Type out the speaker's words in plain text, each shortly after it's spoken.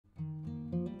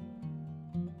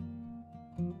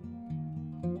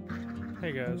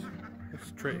Hey guys,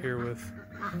 it's Trent here with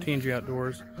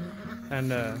T&JOutdoors,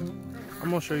 and I'm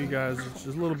gonna show you guys just a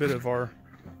little bit of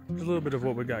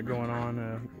what we got going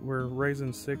on. We're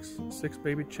raising six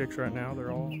baby chicks right now.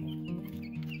 They're all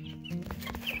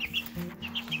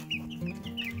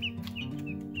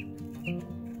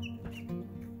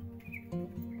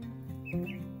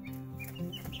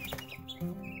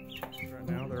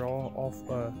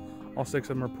all six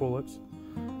of them are pullets,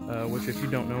 which, if you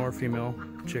don't know, are female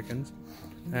chickens.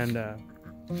 And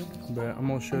but I'm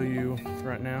gonna show you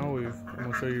right now. I'm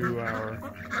gonna show you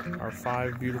our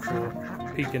 5 beautiful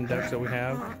Pekin ducks that we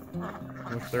have,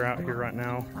 which they're out here right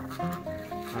now,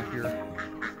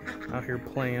 out here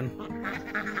playing.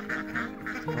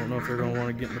 I don't know if they're gonna want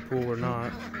to get in the pool or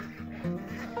not,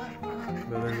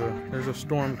 but there's a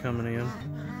storm coming in.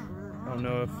 I don't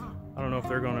know if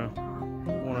they're gonna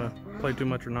want to play too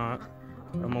much or not.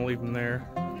 I'm gonna leave them there.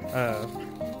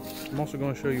 I'm also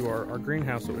going to show you our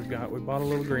greenhouse that we've got. We bought a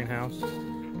little greenhouse.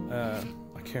 I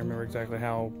can't remember exactly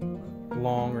how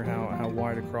long or how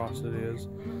wide across it is,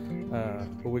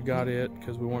 but we got it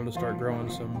because we wanted to start growing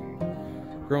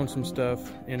some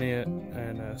stuff in it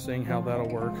and seeing how that'll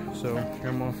work. So here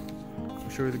I'm going to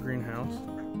show you the greenhouse.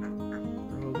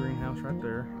 The little greenhouse right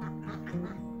there.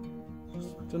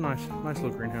 It's a nice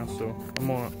little greenhouse. So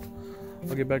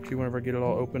I'll get back to you whenever I get it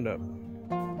all opened up.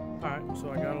 Alright, so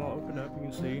I got it all opened up. You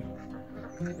can see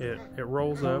it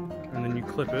rolls up and then you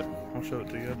clip it. I'll show it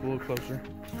to you up a little closer.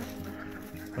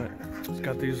 But it's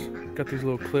got these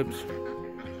little clips.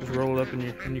 Just roll it up and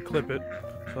you clip it.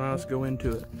 So now let's go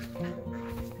into it.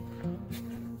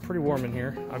 Pretty warm in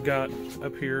here. I've got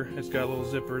up here, it's got little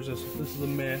zippers. This is the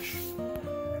mesh.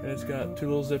 And it's got 2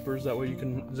 little zippers, that way you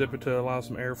can zip it to allow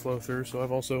some airflow through. So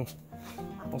I've also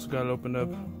got it opened up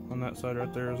on that side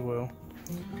right there as well.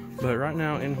 But right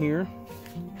now in here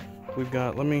we've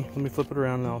got, let me flip it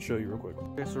around and I'll show you real quick.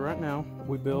 Okay, so right now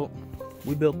we built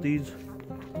these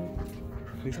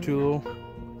 2 little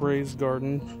raised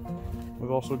gardens.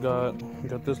 We've also got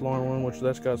this long one, which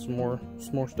that's got some more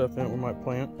stuff in it we might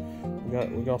plant.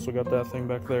 We also got that thing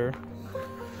back there.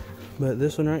 But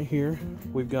this one right here,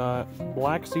 we've got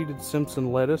black seeded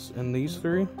Simpson lettuce in these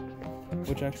 3,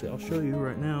 which actually I'll show you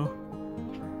right now.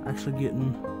 Actually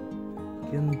getting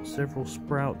several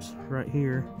sprouts right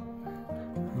here.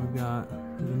 There's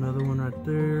another one right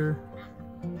there,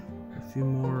 a few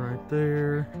more right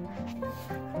there,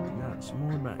 got some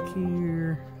more back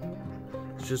here.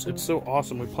 It's so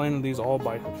awesome. We planted these all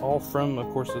from,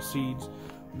 of course, the seeds.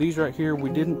 These right here, we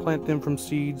didn't plant them from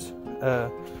seeds.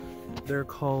 They're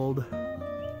called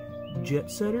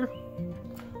Jet Setter,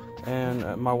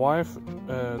 and my wife,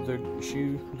 the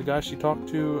guy she talked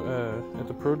to at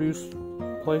the produce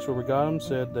place where we got them,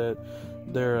 said that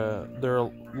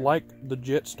they're like the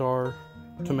Jet Star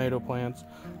tomato plants,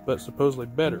 but supposedly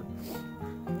better.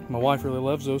 My wife really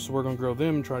loves those, so we're gonna grow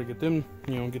them and try to get them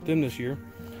this year.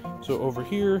 So over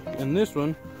here in this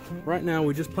one, right now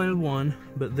we just planted one,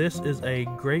 but this is a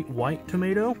great white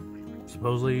tomato,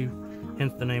 supposedly,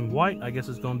 hence the name white. I guess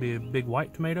it's gonna be a big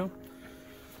white tomato.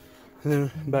 And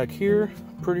then back here,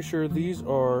 pretty sure these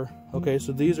are, okay,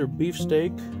 so these are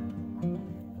beefsteak.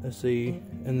 Let's see,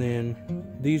 and then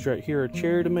these right here are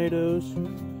cherry tomatoes,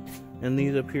 and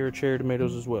these up here are cherry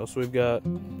tomatoes as well. So we've got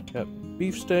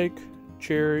beefsteak,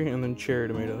 cherry, and then cherry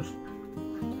tomatoes.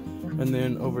 And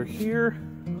then over here,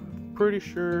 pretty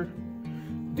sure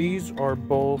these are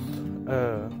both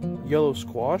yellow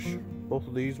squash. Both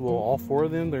of these, well, all 4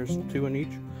 of them, there's 2 in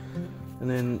each. And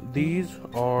then these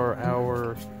are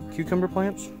our cucumber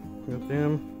plants. We got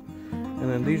them. And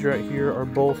then these right here are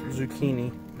both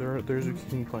zucchini. They're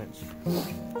zucchini plants.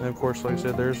 And of course, like I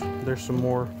said, there's some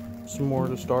more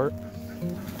to start.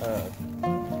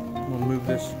 I'm gonna move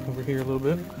this over here a little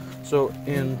bit. So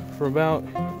from about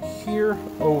here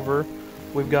over,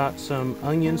 we've got some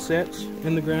onion sets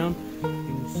in the ground. You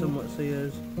can somewhat see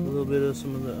there's a little bit of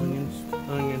some of the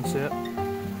onion set.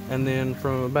 And then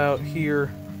from about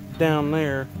here down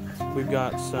there, we've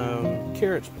got some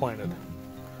carrots planted.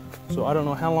 So I don't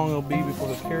know how long it'll be before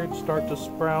the carrots start to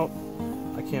sprout.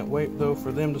 I can't wait though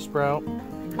for them to sprout.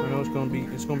 I know it's gonna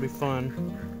be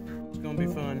fun. It's gonna be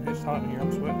fun. It's hot in here.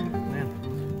 I'm sweating,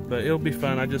 man. But it'll be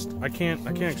fun. I can't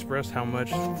express how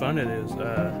much fun it is.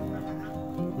 I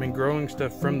mean, growing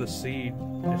stuff from the seed,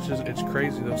 it's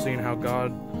crazy though, seeing how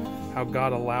God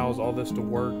allows all this to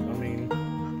work. I mean,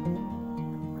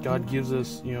 God gives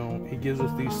us, He gives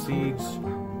us these seeds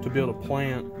to be able to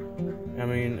plant. I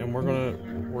mean, and we're gonna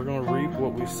reap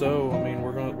what we sow. I mean,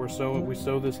 we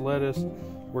sow this lettuce,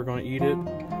 we're gonna eat it.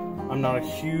 I'm not a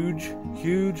huge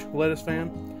lettuce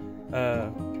fan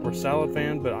or salad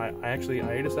fan, but I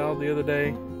ate a salad the other day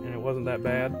and it it wasn't that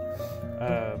bad.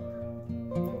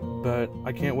 But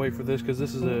I can't wait for this, because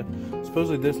this is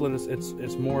supposedly this lettuce,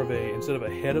 it's more of a, instead of a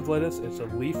head of lettuce, it's a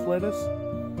leaf lettuce.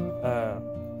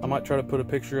 I might try to put a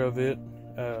picture of it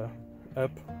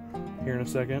up here in a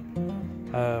second.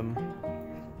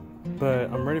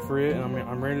 But I'm ready for it, and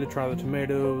I'm ready to try the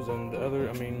tomatoes and the other,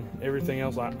 everything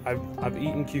else. I've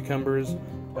eaten cucumbers.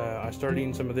 I started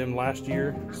eating some of them last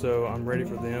year, so I'm ready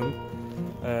for them.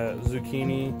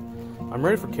 Zucchini. I'm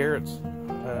ready for carrots.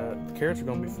 The carrots are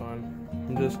gonna be fun.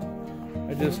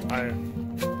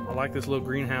 I like this little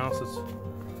greenhouse.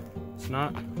 It's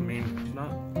not.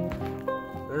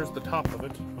 There's the top of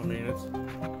it.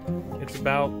 It's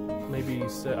about maybe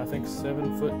I think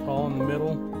 7 foot tall in the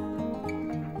middle.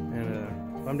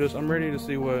 I'm ready to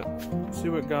see what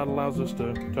God allows us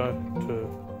to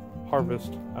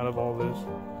harvest out of all this.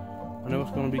 I know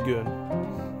it's going to be good.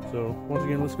 So once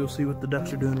again, let's go see what the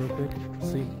ducks are doing real quick.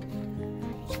 See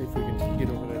if we can get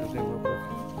over there to them real quick.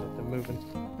 Let them moving.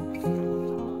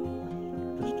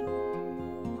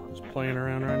 Just playing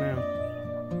around right now.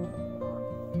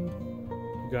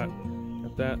 We got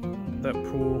that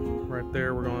pool right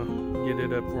there. We're gonna get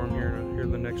it up for them here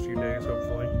in the next few days,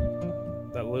 hopefully.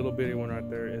 That little bitty one right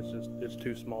there it's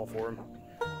too small for them.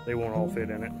 They won't all fit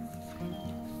in it.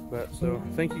 But so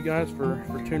thank you guys for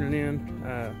tuning in.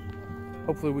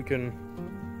 Hopefully we can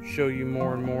show you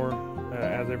more and more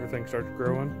as everything starts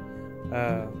growing.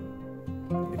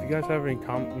 If you guys have any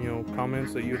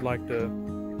comments that you'd like to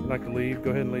leave,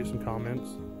 go ahead and leave some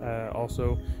comments.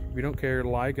 Also, if you don't care,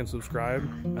 like and subscribe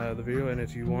the video, and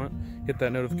if you want, hit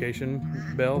that notification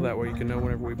bell. That way you can know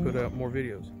whenever we put out more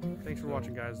videos. Thanks for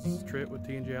watching, guys. This is Trip with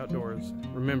T&J Outdoors.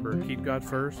 Remember, keep God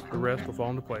first, the rest will fall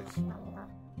into place.